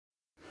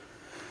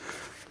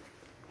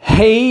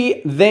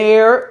Hey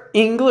there,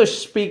 English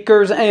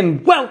speakers,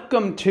 and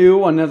welcome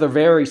to another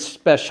very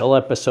special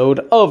episode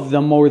of the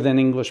More Than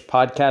English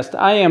podcast.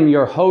 I am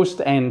your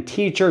host and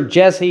teacher,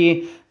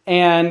 Jesse,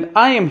 and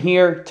I am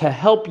here to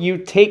help you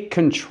take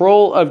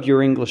control of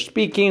your English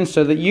speaking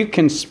so that you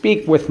can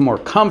speak with more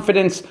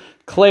confidence,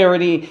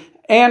 clarity,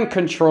 and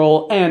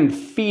control and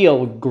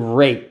feel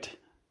great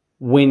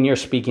when you're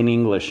speaking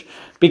English.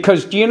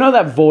 Because do you know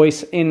that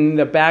voice in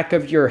the back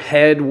of your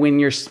head when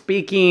you're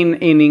speaking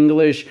in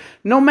English,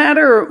 no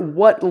matter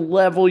what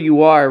level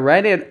you are,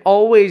 right? It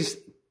always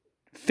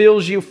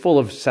fills you full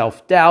of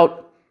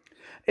self-doubt.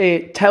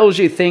 It tells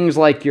you things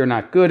like you're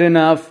not good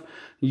enough.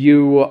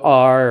 You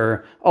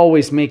are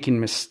always making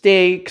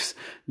mistakes.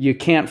 You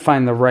can't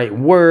find the right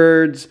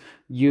words.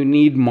 You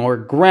need more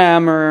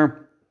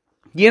grammar.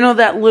 You know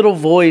that little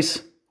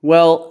voice?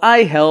 Well,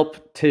 I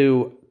help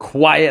to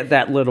quiet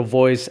that little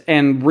voice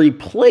and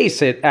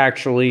replace it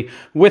actually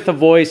with a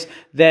voice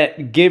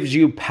that gives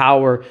you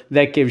power,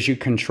 that gives you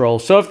control.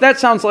 So if that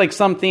sounds like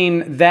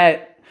something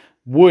that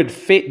would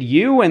fit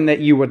you and that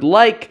you would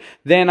like,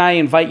 then I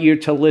invite you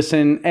to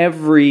listen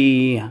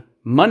every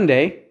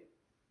Monday,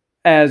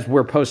 as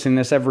we're posting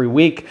this every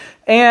week,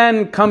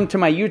 and come to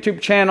my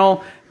YouTube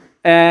channel.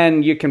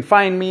 And you can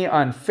find me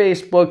on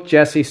Facebook,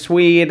 Jesse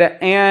Swede,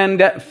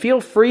 and feel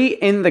free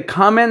in the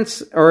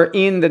comments or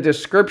in the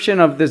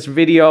description of this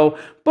video,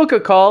 book a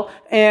call,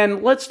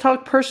 and let's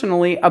talk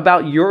personally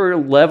about your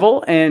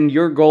level and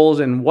your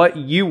goals and what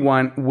you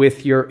want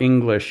with your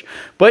English.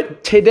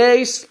 But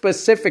today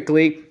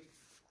specifically,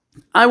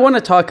 I want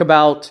to talk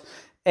about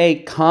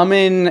a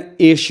common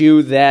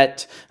issue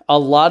that a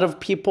lot of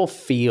people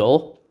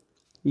feel.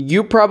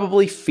 You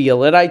probably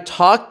feel it. I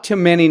talk to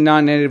many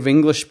non-native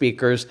English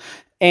speakers,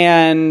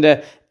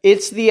 and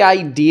it's the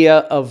idea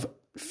of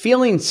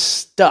feeling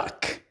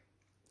stuck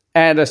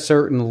at a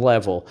certain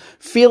level,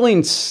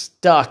 feeling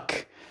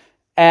stuck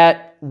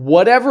at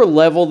whatever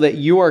level that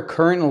you are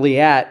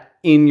currently at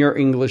in your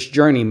English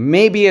journey.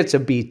 Maybe it's a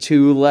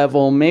B2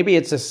 level, maybe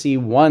it's a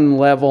C1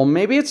 level,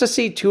 maybe it's a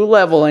C2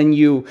 level, and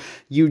you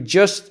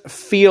just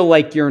feel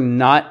like you're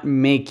not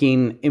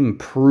making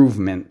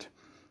improvement.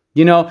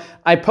 You know,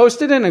 I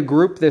posted in a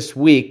group this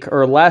week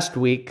or last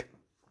week,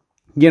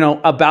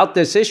 about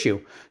this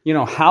issue.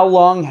 How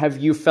long have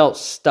you felt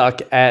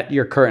stuck at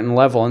your current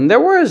level? And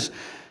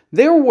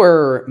there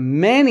were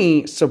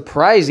many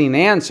surprising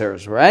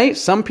answers, right?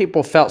 Some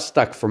people felt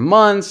stuck for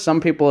months. Some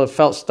people have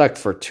felt stuck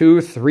for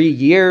 2-3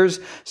 years.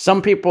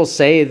 Some people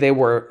say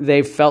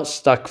they felt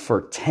stuck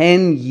for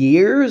 10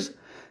 years.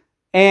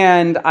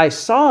 And I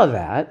saw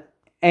that,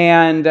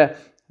 and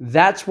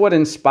that's what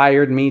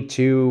inspired me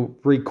to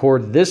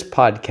record this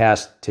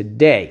podcast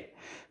today,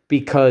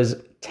 because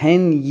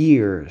 10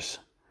 years,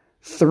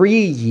 3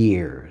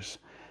 years,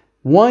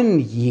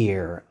 1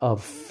 year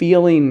of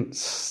feeling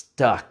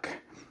stuck,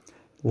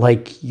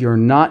 like you're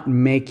not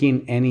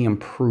making any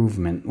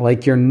improvement,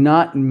 like you're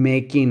not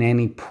making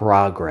any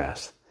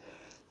progress,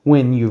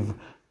 when you've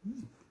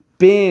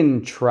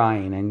been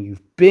trying and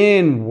you've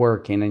been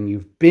working and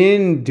you've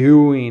been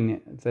doing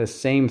the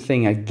same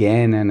thing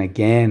again and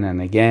again and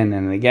again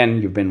and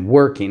again. You've been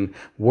working,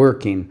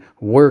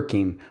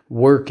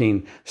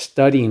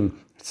 studying,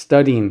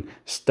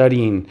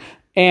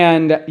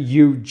 and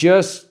you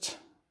just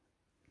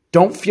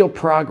don't feel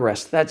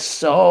progress. That's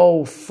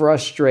so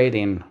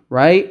frustrating,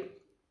 right?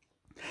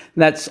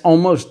 That's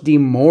almost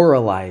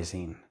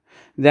demoralizing.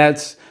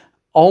 That's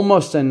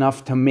almost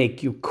enough to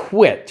make you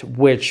quit,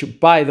 which,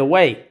 by the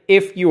way,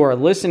 if you are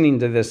listening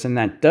to this and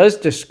that does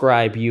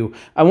describe you,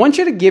 I want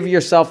you to give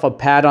yourself a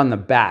pat on the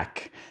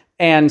back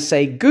and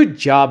say, good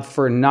job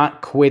for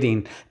not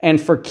quitting and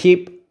for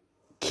keep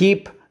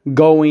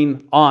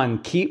going on,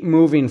 keep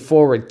moving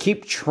forward,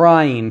 keep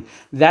trying.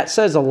 That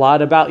says a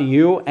lot about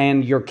you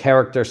and your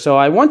character. So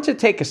I want to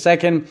take a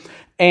second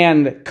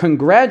and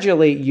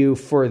congratulate you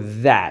for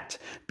that,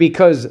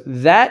 because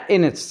that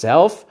in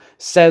itself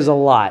says a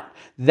lot.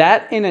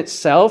 That in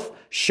itself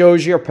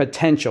shows your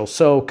potential.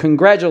 So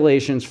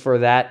congratulations for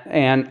that,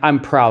 and I'm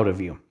proud of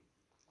you.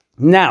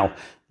 Now,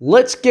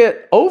 let's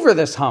get over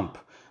this hump.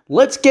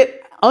 Let's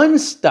get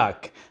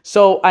unstuck.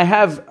 So I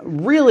have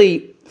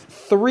really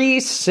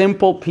 3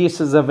 simple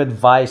pieces of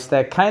advice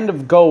that kind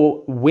of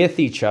go with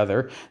each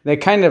other,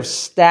 that kind of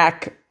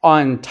stack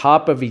on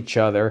top of each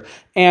other.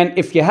 And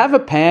if you have a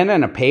pen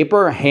and a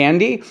paper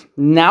handy,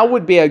 now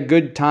would be a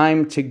good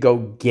time to go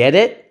get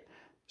it,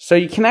 so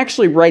you can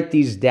actually write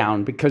these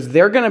down, because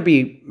they're going to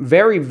be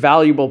very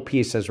valuable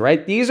pieces,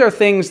 right? These are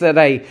things that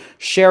I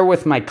share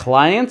with my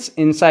clients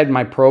inside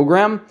my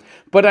program,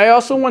 but I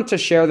also want to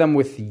share them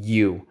with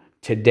you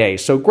today.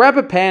 So grab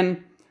a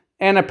pen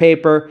and a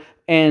paper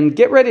and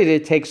get ready to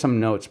take some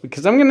notes,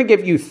 because I'm going to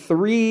give you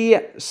 3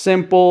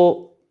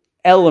 simple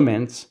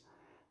elements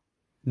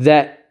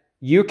that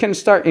you can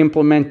start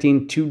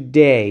implementing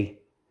today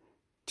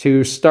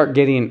to start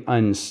getting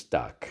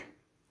unstuck.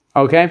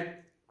 Okay?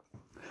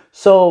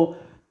 So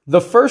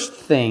the first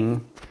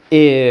thing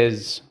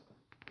is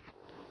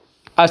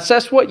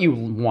assess what you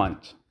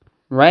want,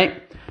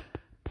 right?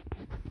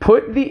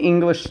 Put the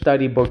English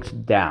study books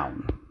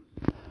down.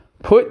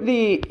 Put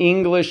the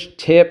English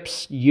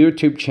tips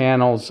YouTube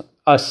channels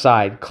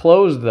aside.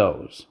 Close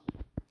those.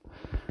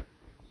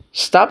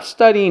 Stop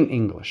studying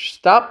English.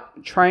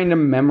 Stop trying to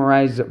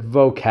memorize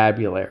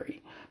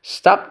vocabulary.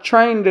 Stop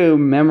trying to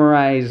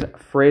memorize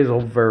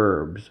phrasal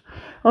verbs.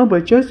 Oh,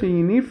 but Jesse,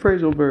 you need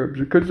phrasal verbs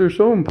because they're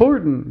so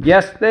important.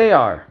 Yes, they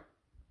are.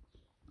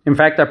 In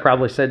fact, I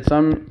probably said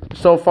some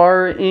so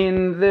far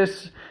in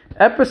this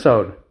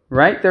episode,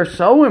 right? They're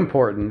so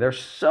important. They're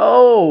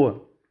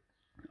so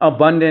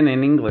abundant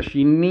in English.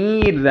 You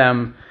need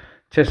them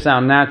to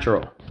sound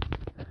natural.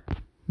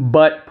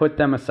 But put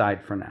them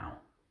aside for now.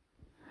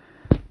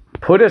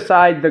 Put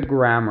aside the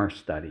grammar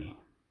study.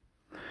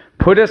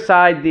 Put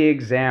aside the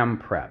exam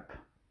prep.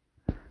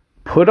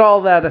 Put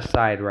all that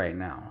aside right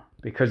now,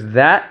 because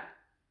that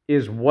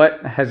is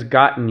what has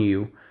gotten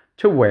you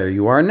to where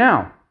you are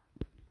now.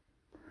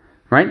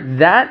 Right?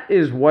 That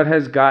is what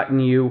has gotten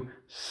you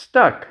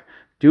stuck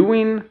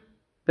doing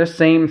the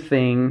same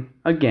thing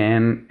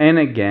again and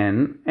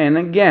again and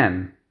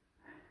again.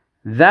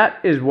 That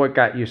is what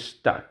got you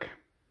stuck.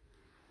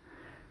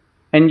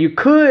 And you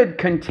could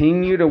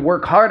continue to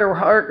work harder.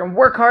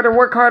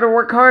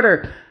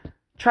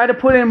 Try to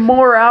put in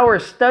more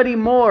hours, study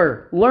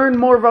more, learn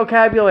more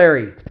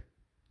vocabulary.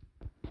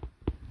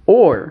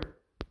 Or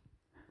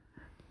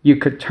you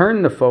could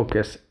turn the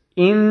focus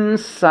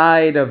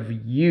inside of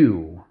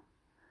you.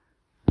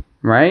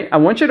 Right? I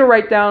want you to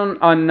write down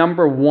on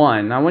number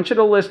 1. I want you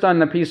to list on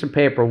the piece of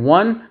paper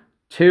 1,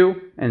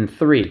 2, and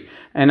 3.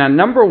 And on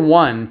number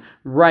 1,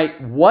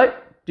 write,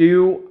 what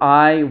do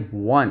I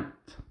want?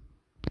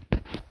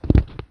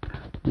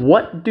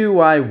 What do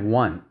I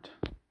want?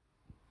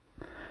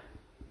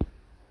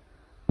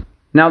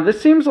 Now,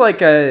 this seems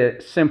like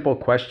a simple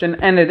question,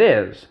 and it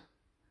is.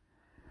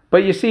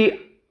 But you see,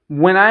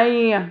 when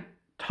I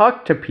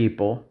talk to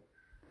people,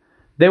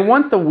 they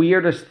want the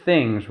weirdest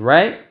things,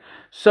 right?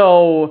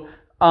 So,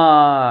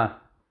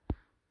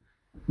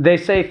 they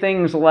say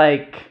things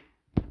like,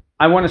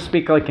 I want to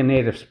speak like a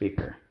native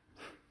speaker.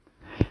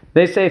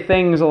 They say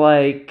things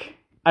like,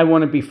 I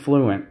want to be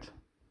fluent.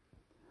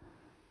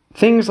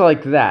 Things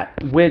like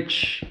that,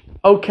 which,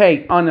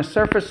 okay, on a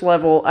surface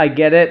level, I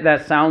get it.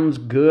 That sounds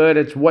good.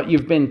 It's what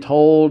you've been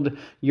told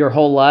your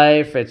whole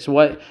life. It's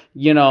what,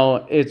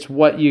 it's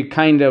what you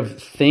kind of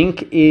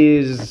think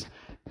is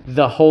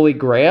the Holy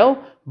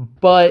Grail,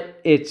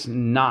 but it's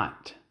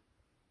not.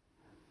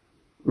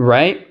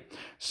 Right?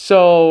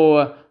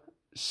 So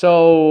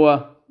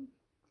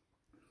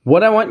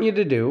what I want you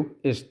to do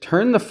is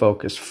turn the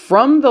focus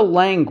from the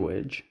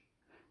language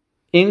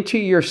into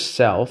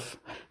yourself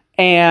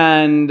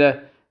and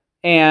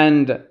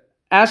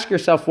ask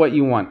yourself what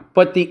you want.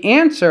 But the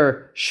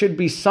answer should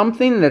be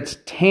something that's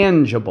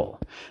tangible.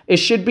 It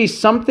should be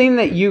something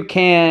that you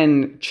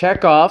can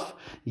check off,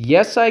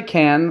 yes, I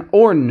can,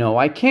 or no,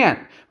 I can't,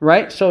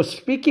 right? So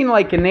speaking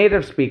like a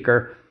native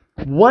speaker,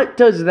 what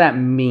does that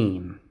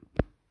mean?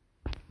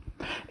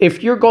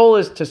 If your goal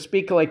is to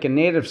speak like a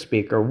native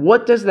speaker,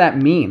 what does that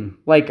mean?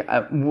 Like,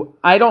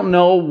 I don't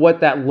know what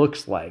that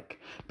looks like,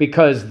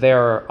 because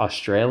there are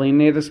Australian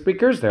native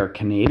speakers, there are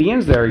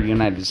Canadians, there are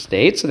United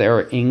States, there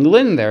are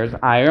England, there's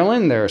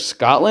Ireland, there's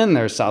Scotland,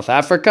 there's South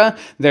Africa,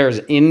 there's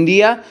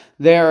India.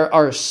 There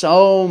are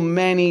so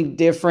many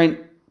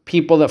different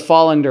people that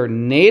fall under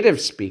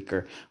native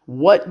speaker.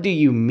 What do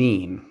you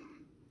mean,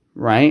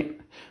 right?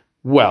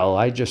 Well,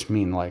 I just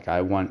mean like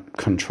I want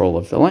control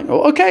of the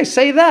language. Okay,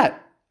 say that.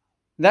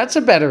 That's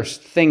a better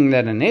thing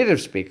than a native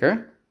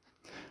speaker,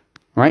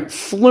 right?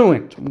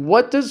 Fluent.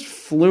 What does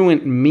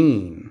fluent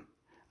mean?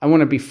 I want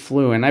to be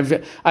fluent.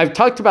 I've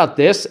talked about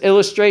this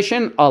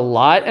illustration a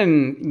lot,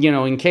 and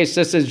in case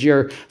this is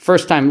your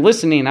first time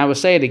listening, I will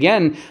say it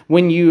again.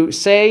 When you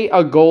say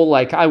a goal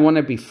like I want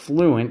to be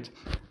fluent,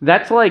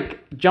 that's like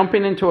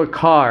jumping into a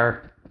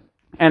car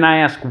and I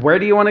ask, where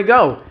do you want to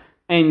go?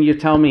 And you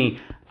tell me,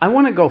 I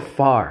want to go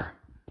far.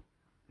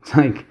 It's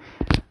like,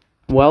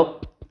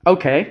 well,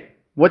 okay.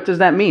 What does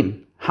that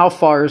mean? How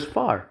far is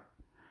far?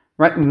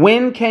 Right?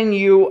 When can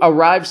you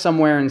arrive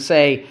somewhere and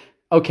say,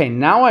 okay,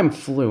 now I'm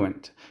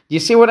fluent? You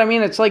see what I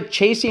mean? It's like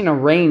chasing a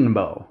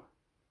rainbow.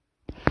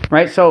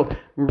 Right? So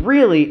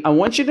really, I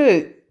want you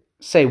to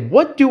say,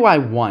 what do I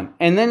want?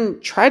 And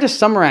then try to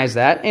summarize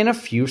that in a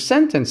few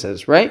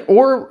sentences, right?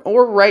 Or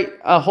write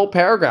a whole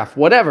paragraph,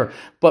 whatever.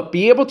 But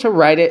be able to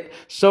write it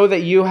so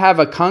that you have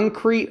a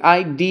concrete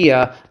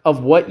idea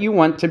of what you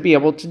want to be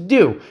able to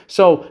do.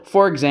 So,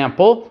 for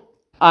example,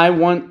 I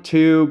want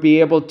to be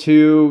able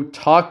to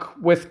talk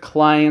with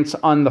clients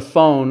on the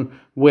phone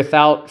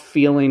without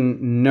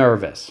feeling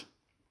nervous,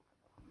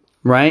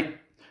 right?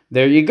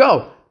 There you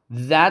go.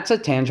 That's a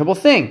tangible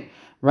thing,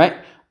 right?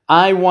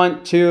 I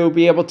want to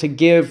be able to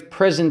give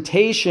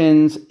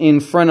presentations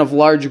in front of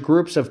large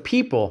groups of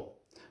people,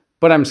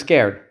 but I'm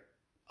scared.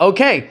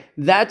 Okay,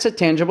 that's a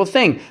tangible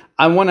thing.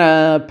 I want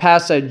to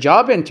pass a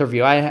job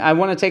interview. I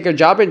want to take a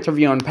job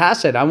interview and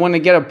pass it. I want to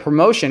get a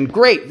promotion.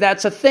 Great,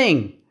 that's a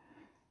thing.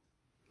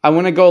 I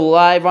want to go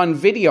live on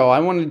video. I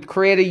want to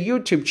create a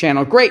YouTube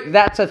channel. Great,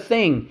 that's a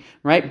thing,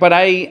 right? But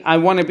I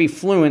want to be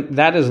fluent.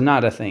 That is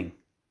not a thing.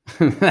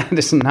 That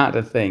is not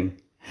a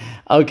thing.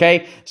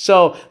 Okay?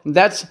 So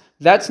that's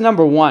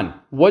number one.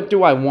 What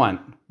do I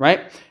want,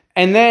 right?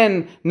 And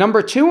then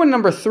number 2 and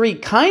number 3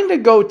 kind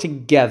of go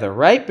together,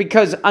 right?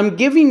 Because I'm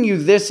giving you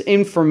this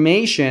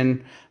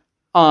information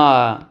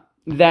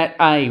that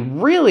I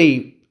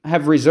really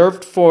have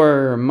reserved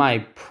for my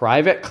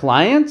private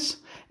clients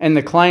and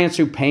the clients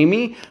who pay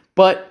me,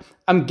 but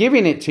I'm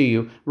giving it to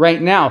you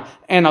right now.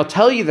 And I'll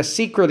tell you the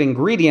secret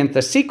ingredient.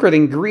 The secret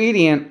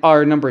ingredient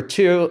are number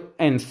 2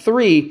 and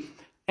 3,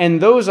 and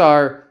those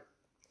are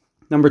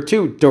number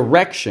 2,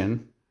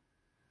 direction,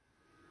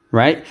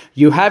 right?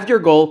 You have your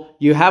goal,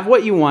 you have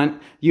what you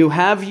want, you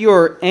have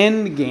your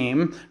end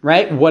game,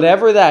 right?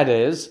 Whatever that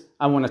is.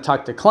 I want to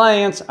talk to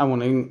clients, I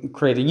want to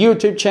create a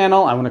YouTube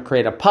channel, I want to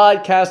create a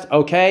podcast,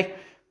 okay?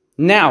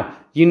 Now,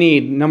 you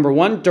need number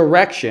 1,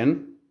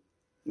 direction,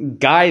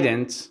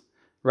 guidance,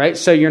 right?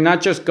 So you're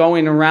not just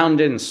going around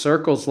in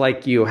circles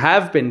like you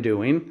have been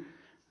doing,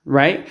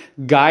 right?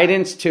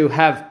 Guidance to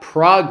have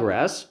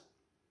progress.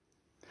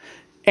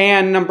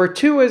 And number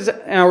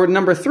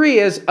 3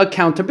 is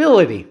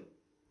accountability,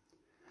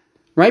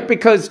 right?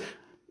 Because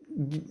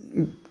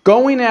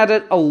going at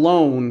it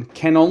alone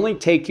can only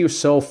take you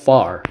so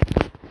far,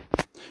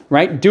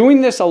 right?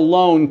 Doing this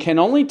alone can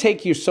only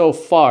take you so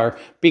far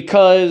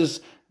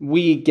because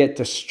we get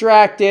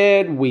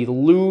distracted, we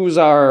lose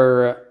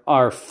our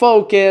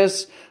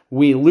focus,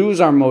 we lose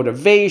our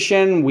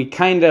motivation, we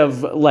kind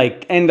of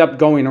like end up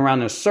going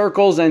around in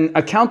circles, and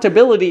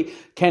accountability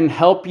can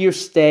help you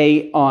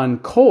stay on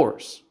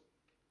course,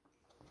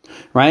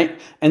 right?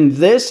 And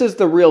this is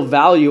the real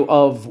value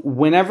of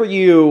whenever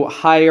you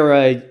hire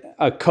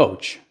a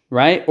coach,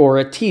 right? Or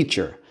a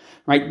teacher,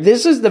 right?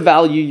 This is the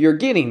value you're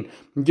getting.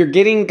 You're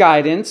getting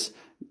guidance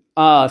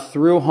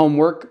through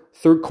homework,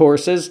 through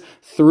courses,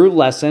 through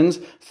lessons,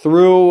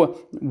 through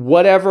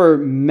whatever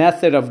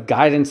method of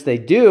guidance they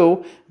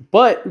do,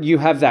 but you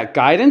have that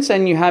guidance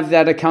and you have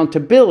that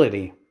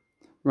accountability,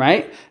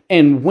 right?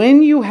 And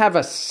when you have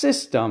a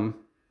system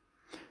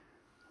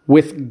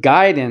with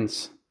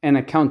guidance and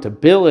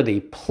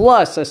accountability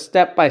plus a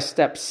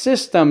step-by-step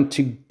system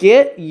to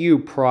get you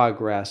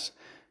progress,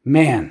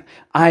 man,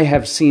 I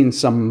have seen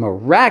some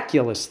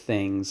miraculous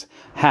things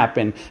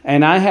happen,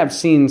 and I have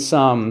seen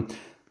some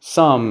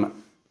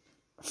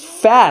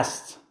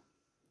fast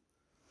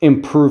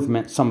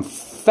improvement, some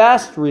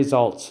fast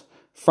results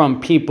from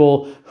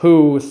people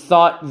who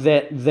thought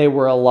that they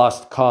were a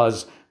lost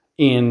cause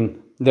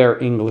in their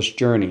English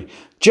journey.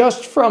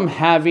 Just from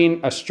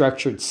having a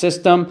structured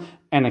system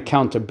and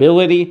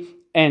accountability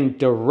and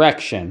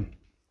direction.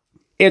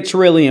 It's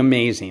really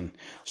amazing.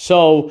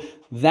 So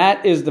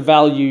that is the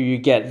value you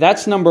get.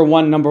 That's number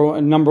one.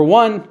 Number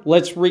one,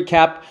 let's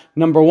recap.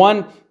 Number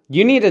 1,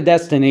 you need a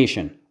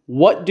destination.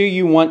 What do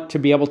you want to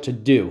be able to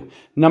do?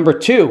 Number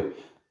 2,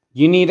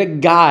 you need a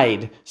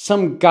guide,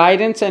 some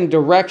guidance and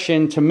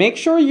direction to make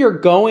sure you're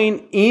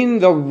going in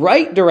the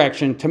right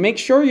direction, to make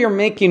sure you're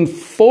making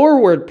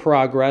forward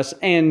progress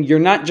and you're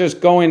not just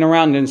going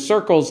around in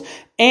circles,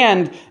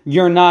 and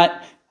you're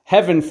not,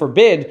 heaven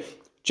forbid,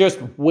 just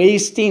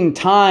wasting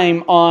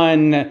time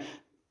on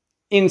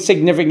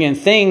insignificant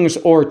things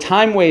or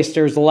time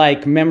wasters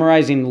like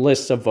memorizing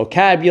lists of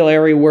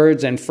vocabulary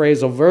words and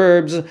phrasal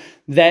verbs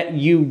that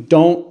you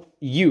don't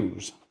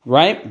use,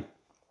 right?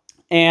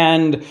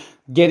 And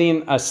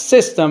getting a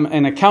system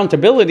and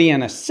accountability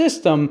and a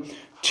system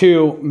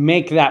to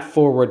make that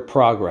forward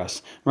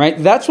progress, right?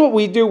 That's what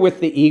we do with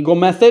the Eagle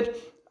Method.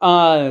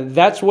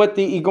 That's what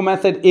the Eagle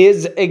Method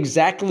is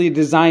exactly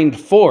designed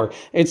for.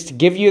 It's to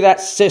give you that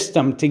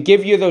system, to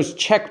give you those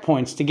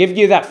checkpoints, to give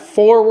you that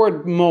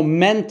forward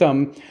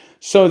momentum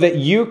so that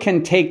you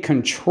can take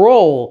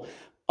control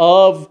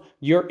of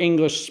your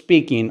English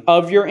speaking,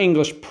 of your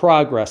English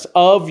progress,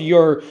 of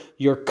your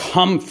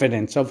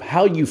confidence, of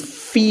how you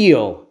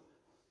feel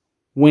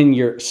when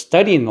you're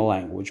studying the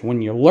language,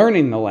 when you're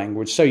learning the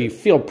language, so you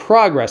feel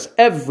progress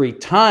every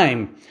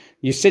time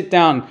you sit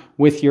down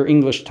with your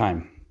English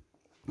time.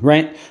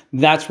 Right?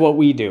 That's what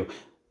we do.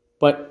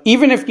 But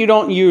even if you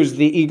don't use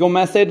the Eagle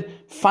Method,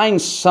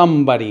 find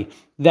somebody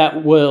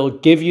that will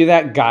give you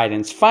that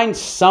guidance. Find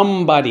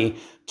somebody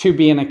to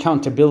be an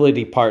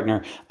accountability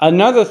partner.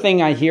 Another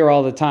thing I hear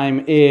all the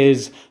time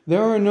is,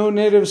 there are no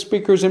native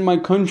speakers in my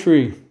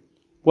country.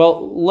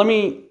 Well, let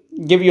me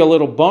give you a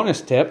little bonus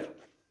tip.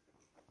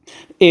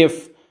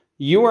 If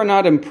you are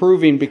not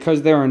improving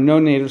because there are no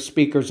native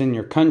speakers in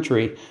your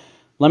country,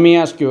 let me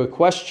ask you a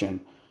question.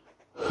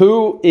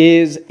 Who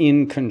is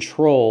in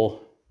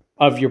control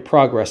of your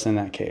progress in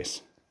that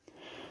case?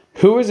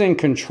 Who is in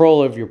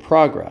control of your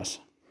progress?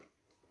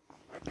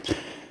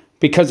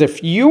 Because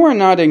if you are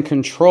not in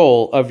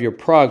control of your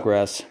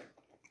progress,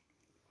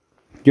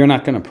 you're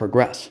not going to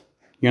progress.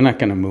 You're not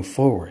going to move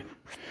forward,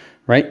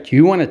 right?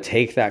 You want to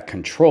take that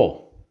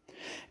control.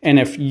 And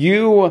if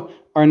you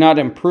are not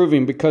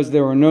improving because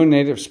there are no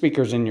native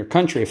speakers in your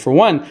country, for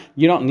one,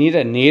 you don't need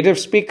a native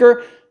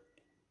speaker.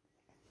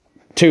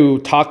 to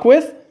talk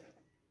with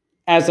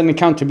as an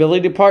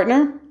accountability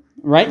partner,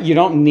 right? You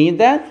don't need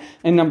that.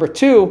 And number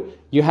two,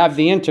 you have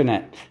the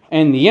internet.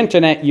 And the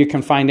internet, you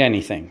can find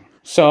anything.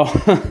 So,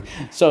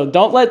 so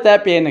don't let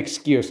that be an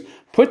excuse.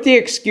 Put the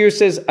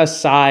excuses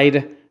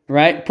aside,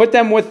 right? Put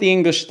them with the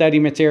English study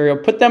material.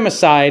 Put them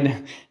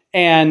aside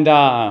and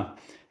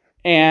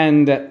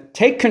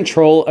take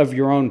control of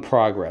your own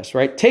progress,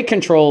 right? Take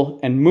control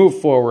and move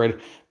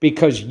forward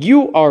because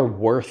you are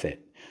worth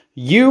it.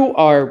 You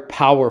are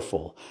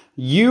powerful.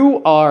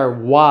 You are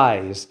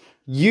wise.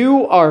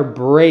 You are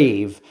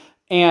brave.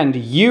 And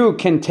you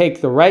can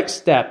take the right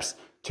steps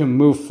to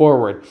move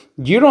forward.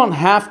 You don't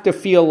have to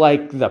feel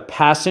like the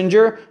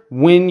passenger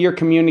when you're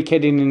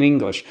communicating in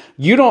English.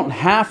 You don't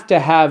have to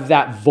have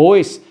that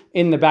voice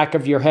in the back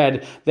of your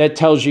head that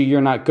tells you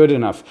you're not good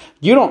enough.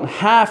 You don't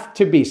have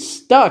to be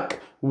stuck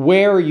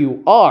where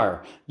you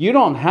are. You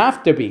don't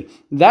have to be.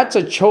 That's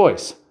a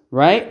choice,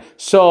 right?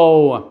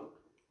 So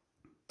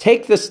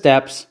take the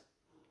steps,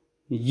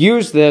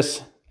 use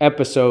this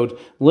episode,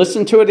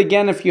 listen to it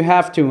again if you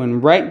have to,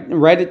 and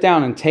write it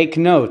down and take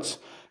notes.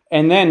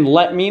 And then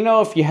let me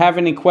know if you have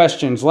any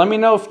questions. Let me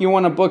know if you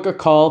want to book a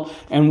call,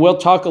 and we'll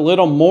talk a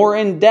little more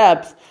in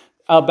depth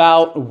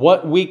about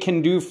what we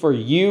can do for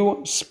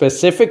you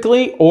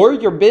specifically or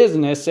your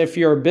business if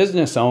you're a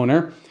business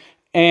owner.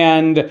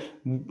 And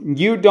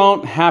you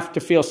don't have to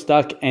feel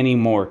stuck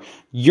anymore.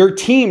 Your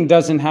team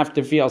doesn't have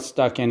to feel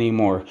stuck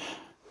anymore.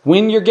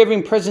 When you're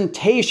giving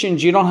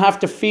presentations, you don't have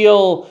to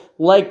feel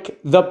like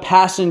the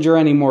passenger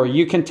anymore.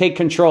 You can take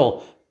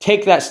control.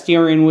 Take that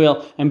steering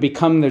wheel and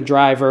become the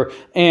driver.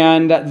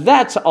 And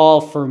that's all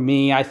for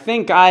me. I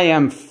think I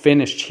am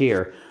finished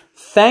here.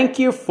 Thank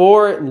you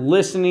for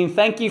listening.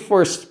 Thank you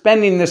for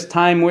spending this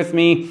time with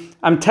me.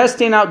 I'm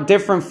testing out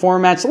different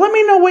formats. Let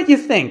me know what you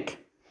think.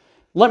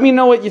 Let me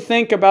know what you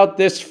think about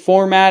this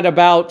format,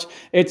 about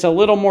it's a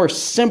little more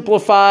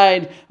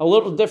simplified, a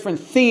little different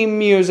theme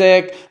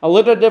music, a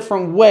little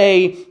different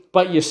way,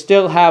 but you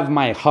still have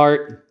my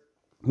heart.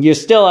 You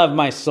still have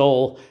my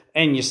soul.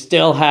 And you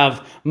still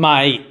have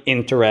my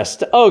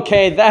interest.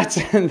 Okay,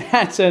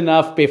 that's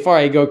enough before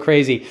I go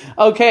crazy.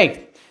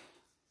 Okay,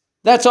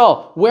 that's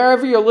all.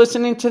 Wherever you're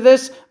listening to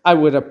this, I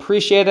would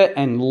appreciate it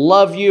and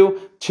love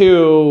you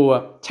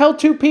to tell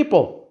two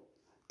people.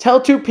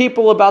 Tell two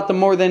people about the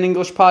More Than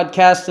English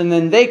podcast, and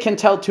then they can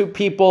tell two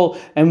people,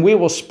 and we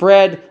will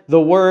spread the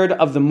word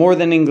of the More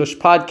Than English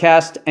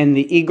podcast and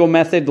the Eagle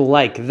Method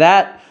like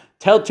that.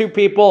 Tell two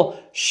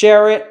people,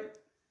 share it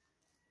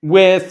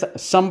with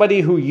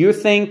somebody who you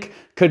think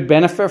could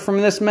benefit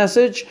from this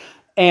message,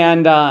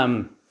 and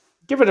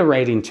give it a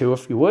rating too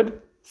if you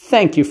would.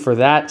 Thank you for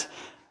that.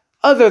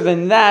 Other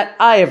than that,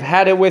 I have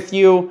had it with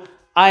you.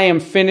 I am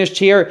finished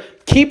here.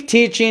 Keep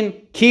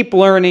teaching, keep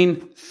learning.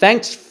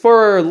 Thanks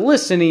for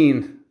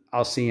listening.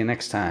 I'll see you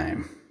next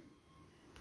time.